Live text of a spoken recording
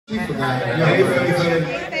Everybody say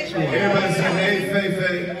hey,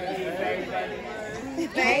 Faye.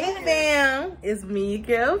 Hey fam, it's me,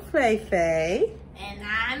 girl Faye. And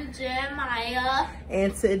I'm Jeremiah.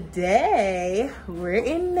 And today we're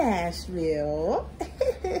in Nashville.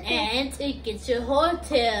 And to get your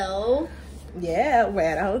hotel. Yeah, we're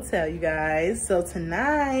at a hotel, you guys. So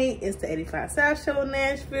tonight is the 85 South show in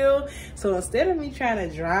Nashville. So instead of me trying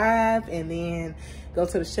to drive and then go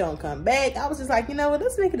to the show and come back, I was just like, you know what,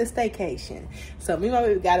 let's make it a staycation. So me and my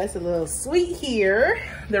baby got us a little suite here.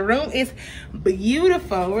 The room is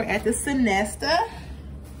beautiful. We're at the Sonesta.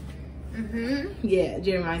 Yeah,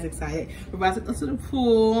 Jeremiah's excited. We're about to go to the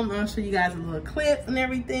pool. I'm gonna show you guys a little clip and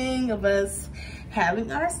everything of us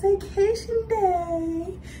having our staycation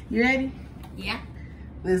day. You ready? Yeah.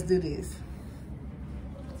 Let's do this.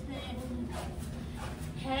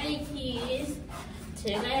 Hey kids,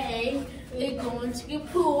 today we're going to the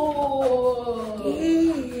pool.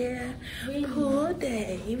 Yeah, pool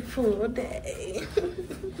day. I'm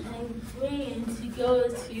going to go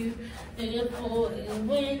to the pool and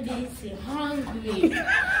Wendy's is hungry.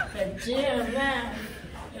 But Jeremiah,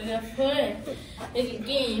 the fun, the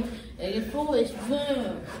game, the pool is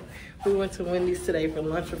fun. We went to Wendy's today for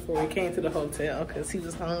lunch before we came to the hotel because he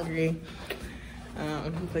was hungry.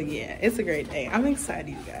 But yeah, it's a great day. I'm excited,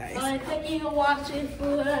 you guys. I think you can watch it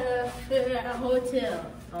for a hotel.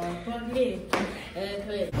 From here.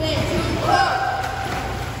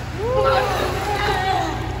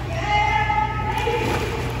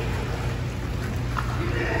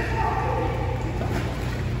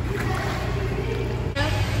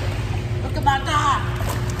 Look about that.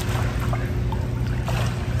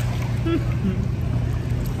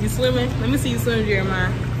 You swimming? Let me see you swim,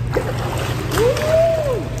 Jeremiah.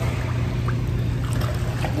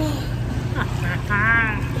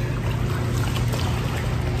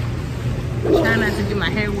 Try not to get my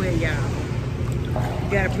hair wet, y'all.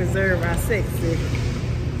 Gotta preserve our sexy.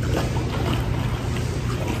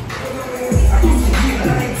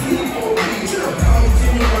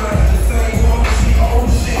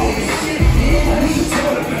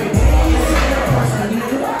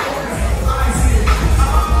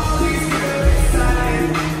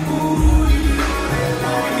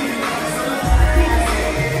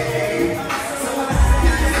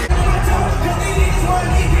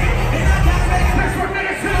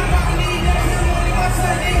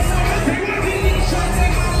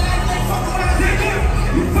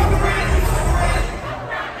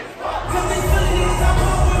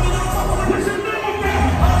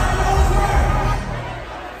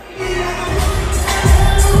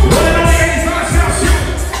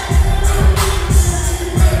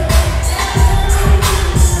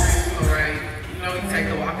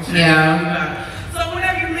 Yeah. So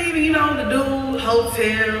whenever you're leaving, you know, the dude,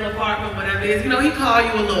 hotel, apartment, whatever it is, you know, he call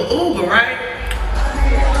you a little Uber, right?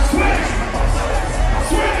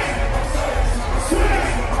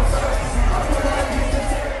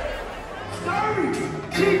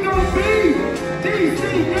 Chico B, DC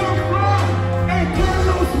Young Rock, and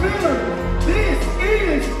Carlos Miller. This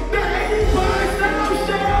is the 85 South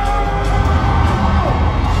Show!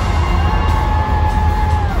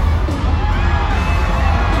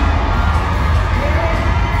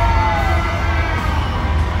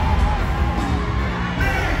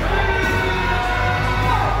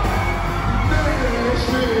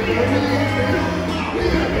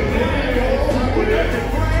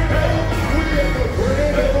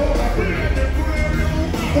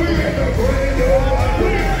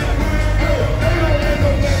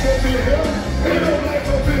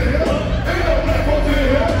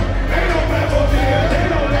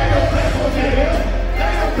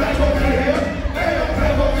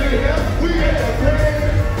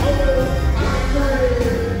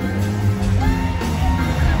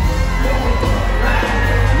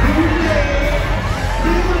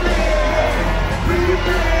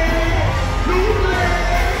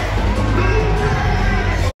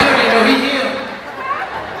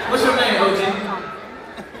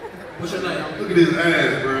 What's your name? Look at his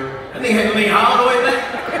ass, bro. That nigga had to lean all the way back.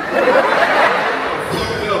 You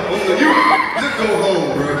just go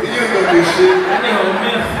home, bro. You ain't gonna do shit. That nigga on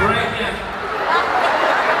meth right now.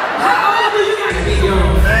 How old do you got to be young?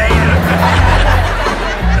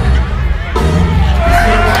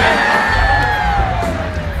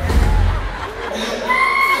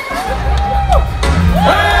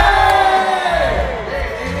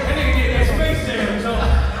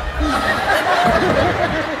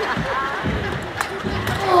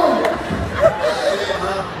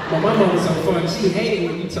 My mama was so funny. She hated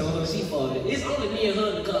when you told her she farted. It's only me and her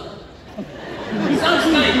in the car. You sound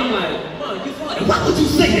stank. I'm like, Mom, you farted. Why would you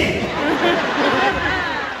say that?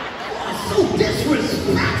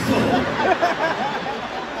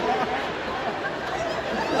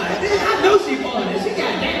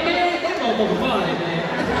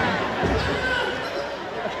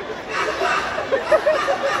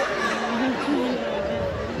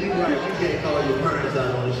 turns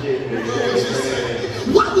out on the shit.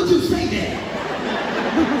 Why would you say that?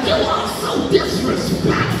 You are so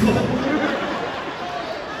disrespectful.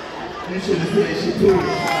 You should have said she cool.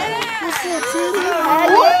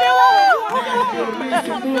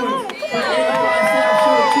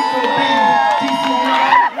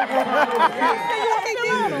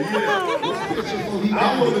 I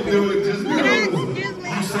want to do it just because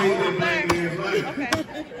you say that black man's life.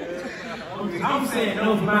 I'm saying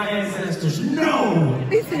no for my ancestors. No!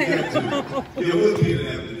 Yeah, we'll get it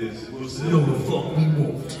after this. We'll see. No, the fuck we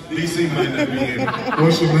won't. DC might not be in.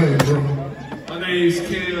 What's your name, bro? My name's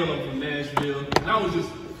Kel. I'm from Nashville. And I was just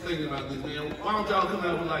thinking about this, man. Why don't y'all come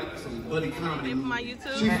out with like some buddy comedy? My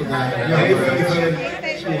YouTube. She forgot. Hey,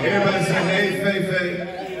 Faye. Everybody say, hey, Faye.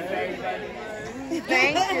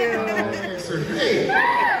 Thank you. Hey.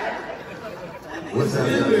 What's up,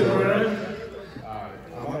 bro?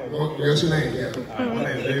 What's your name? Yeah. My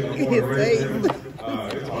name's David. I'm born and raised here.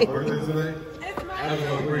 It's my birthday today.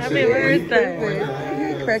 Happy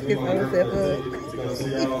birthday. Crack his own self up.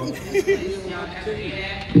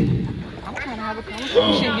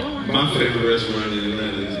 My favorite restaurant in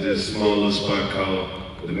Atlanta is this small little spot called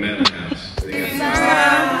the Manor House.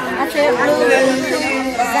 I said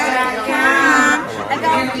I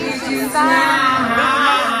got you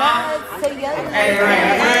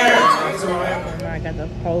I got the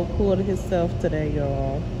whole pool to himself today,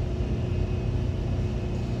 y'all.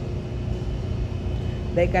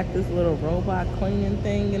 They got this little robot cleaning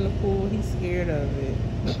thing in the pool. He's scared of it.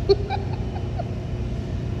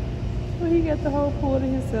 But he got the whole pool to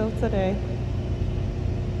himself today.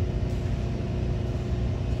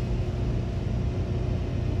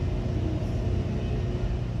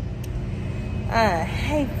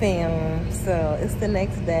 Hey fam, so it's the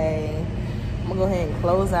next day. I'm gonna go ahead and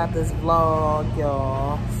close out this vlog,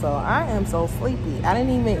 y'all. So I am so sleepy. I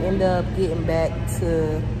didn't even end up getting back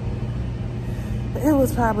to, it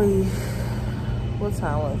was probably, what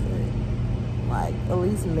time was it? Like at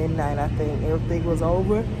least midnight, I think. Everything was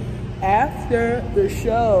over after the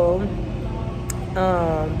show,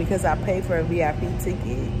 because I paid for a VIP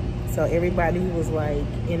ticket. So everybody who was like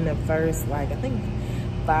in the first, like I think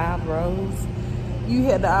 5 rows, you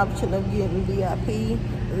had the option of getting VIP.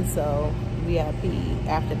 And so VIP,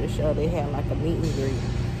 after the show, they had like a meet and greet.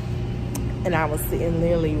 And I was sitting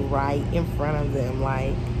literally right in front of them.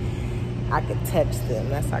 Like, I could touch them.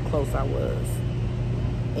 That's how close I was.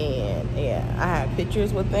 And yeah, I had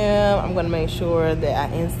pictures with them. I'm gonna make sure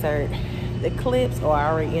that I insert the clips, or I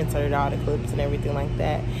already inserted all the clips and everything like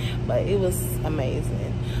that. But it was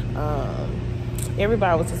amazing.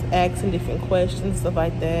 Everybody was just asking different questions, stuff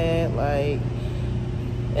like that, like,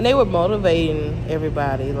 and they were motivating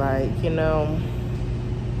everybody, like, you know,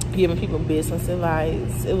 giving people business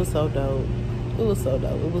advice. It was so dope. It was so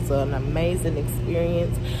dope. It was an amazing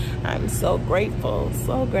experience. I'm so grateful,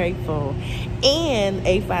 so grateful. And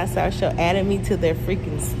A5 South Show added me to their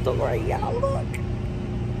freaking story. Y'all look.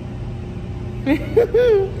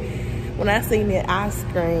 When I seen that, I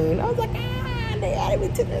screamed. I was like, they added me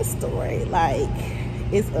to their story. Like,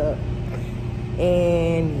 it's up.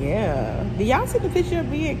 And yeah, did y'all see the picture of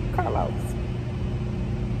me and Carlos?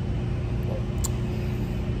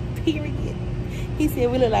 Period. He said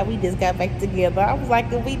we look like we just got back together. I was like,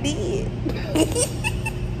 we did.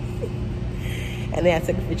 And then I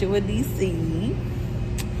took a picture with DC,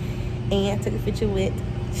 and I took a picture with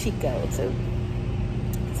Chico too.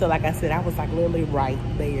 So like I said, I was like literally right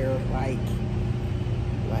there, like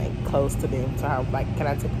close to them. So I was like, can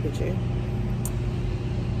I take a picture?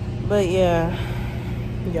 But yeah,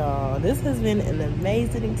 y'all, this has been an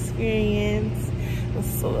amazing experience. I'm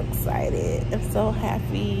so excited. I'm so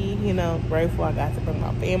happy, you know, grateful I got to bring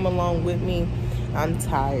my family along with me. I'm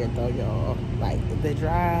tired though, y'all. Like the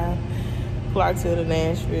drive, Clarksville to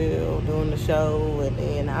Nashville, doing the show, and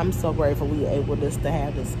then I'm so grateful we were able just to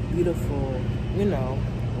have this beautiful, you know,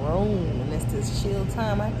 room, and it's this chill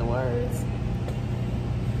time afterwards.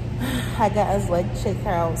 I got us like check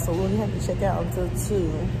out, so we'll have to check out until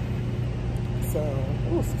 2. So,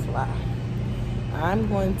 ooh, it's fly. I'm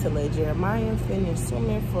going to let Jeremiah finish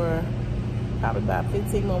swimming for probably about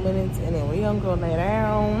 15 more minutes, and then we're gonna go lay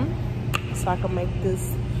down so I can make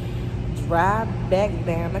this drive back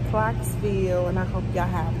down to Clarksville. And I hope y'all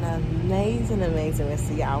have an amazing, amazing rest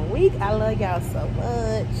of y'all week. I love y'all so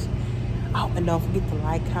much. Oh, and don't forget to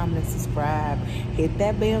like, comment, and subscribe. Hit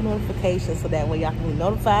that bell notification so that way y'all can be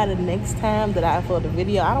notified the next time that I upload a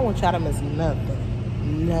video. I don't want y'all to miss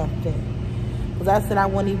nothing. Nothing. Because I said I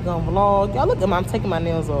wasn't even going to vlog. Y'all look at me, I'm taking my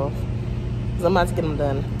nails off. Because I'm about to get them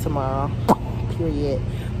done tomorrow. Period.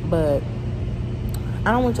 But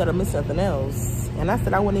I don't want y'all to miss nothing else. And I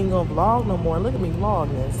said I wasn't even gonna vlog no more. Look at me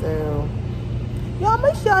vlogging. So y'all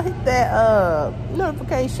make sure y'all hit that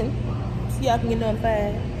notification so y'all can get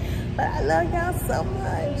notified. But I love y'all so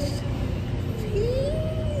much. Peace.